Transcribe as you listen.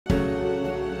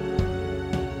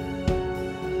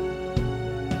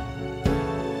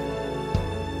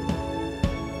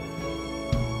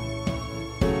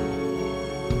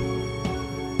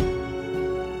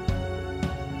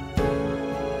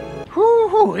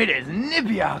Ooh, it is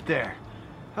nippy out there.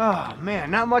 Oh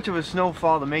man, not much of a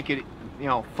snowfall to make it, you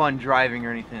know, fun driving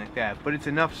or anything like that, but it's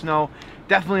enough snow,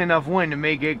 definitely enough wind to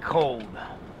make it cold.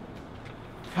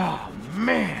 Oh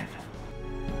man.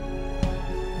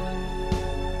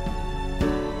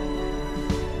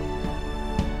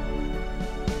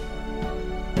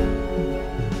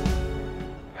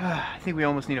 I think we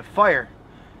almost need a fire.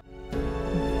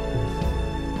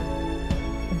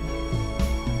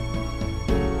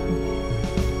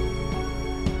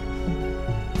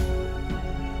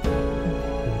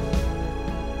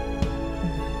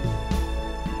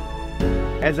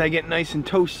 As I get nice and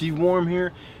toasty warm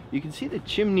here, you can see the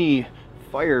chimney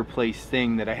fireplace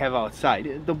thing that I have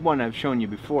outside, the one I've shown you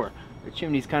before. The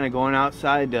chimney's kind of going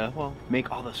outside to, well,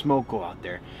 make all the smoke go out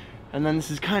there. And then this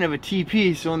is kind of a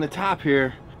TP, so on the top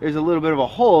here, there's a little bit of a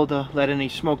hole to let any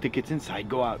smoke that gets inside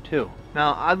go out too.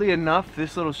 Now, oddly enough,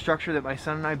 this little structure that my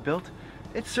son and I built,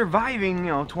 it's surviving,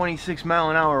 you know,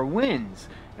 26-mile-an-hour winds.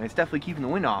 And it's definitely keeping the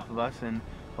wind off of us. And,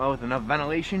 well, with enough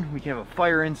ventilation, we can have a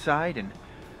fire inside and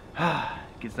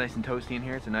it gets nice and toasty in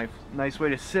here. It's a nice way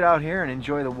to sit out here and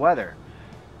enjoy the weather,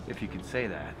 if you can say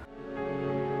that.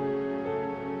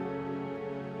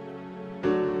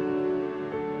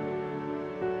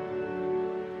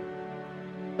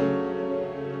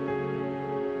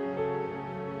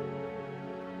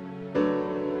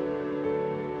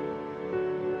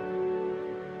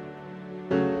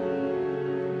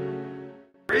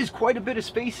 There is quite a bit of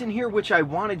space in here, which I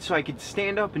wanted so I could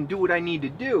stand up and do what I need to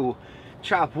do.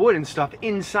 Chop wood and stuff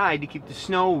inside to keep the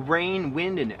snow, rain,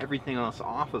 wind, and everything else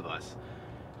off of us.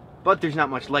 But there's not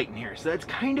much light in here, so that's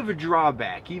kind of a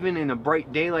drawback. Even in a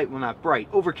bright daylight, well, not bright,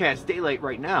 overcast daylight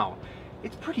right now,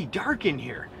 it's pretty dark in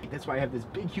here. That's why I have this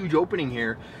big huge opening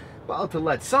here, well, to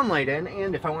let sunlight in,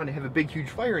 and if I wanted to have a big huge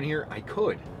fire in here, I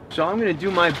could. So I'm gonna do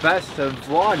my best to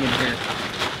vlog in here.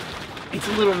 It's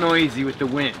a little noisy with the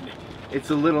wind.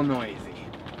 It's a little noisy.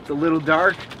 It's a little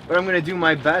dark, but I'm gonna do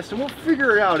my best, and we'll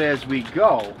figure it out as we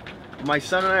go. My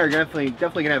son and I are definitely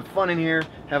gonna have fun in here,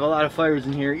 have a lot of fires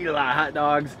in here, eat a lot of hot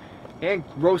dogs, and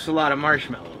roast a lot of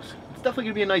marshmallows. It's definitely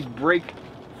gonna be a nice break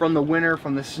from the winter,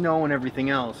 from the snow and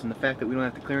everything else, and the fact that we don't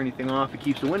have to clear anything off, it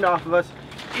keeps the wind off of us.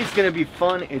 It's gonna be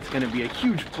fun. It's gonna be a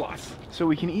huge plus. So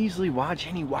we can easily watch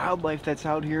any wildlife that's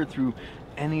out here through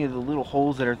any of the little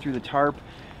holes that are through the tarp.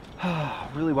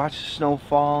 Really watch the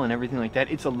snowfall and everything like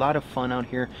that. It's a lot of fun out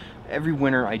here. Every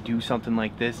winter I do something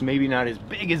like this. Maybe not as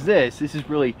big as this. This is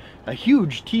really a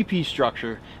huge TP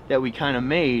structure that we kind of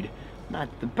made. Not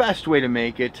the best way to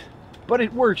make it, but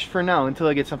it works for now until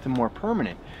I get something more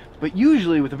permanent. But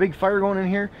usually with a big fire going in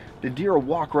here, the deer will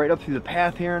walk right up through the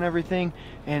path here and everything,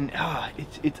 and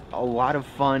it's a lot of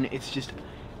fun. It's just,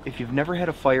 if you've never had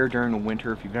a fire during the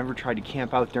winter, if you've never tried to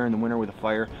camp out during the winter with a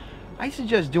fire, I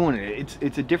suggest doing it.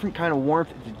 It's a different kind of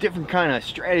warmth, it's a different kind of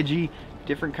strategy,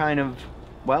 different kind of,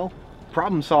 well,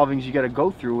 problem solvings you got to go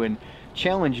through and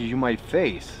challenges you might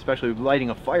face, especially with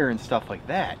lighting a fire and stuff like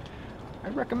that. I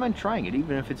recommend trying it,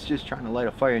 even if it's just trying to light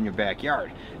a fire in your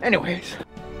backyard. Anyways.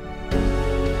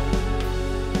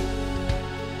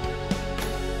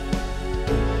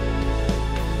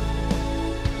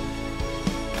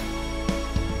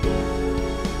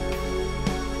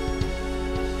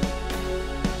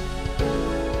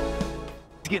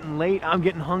 Getting late, I'm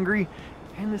getting hungry,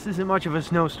 and this isn't much of a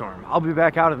snowstorm. I'll be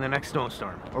back out in the next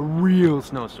snowstorm, a real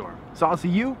snowstorm. So I'll see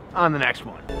you on the next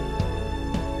one.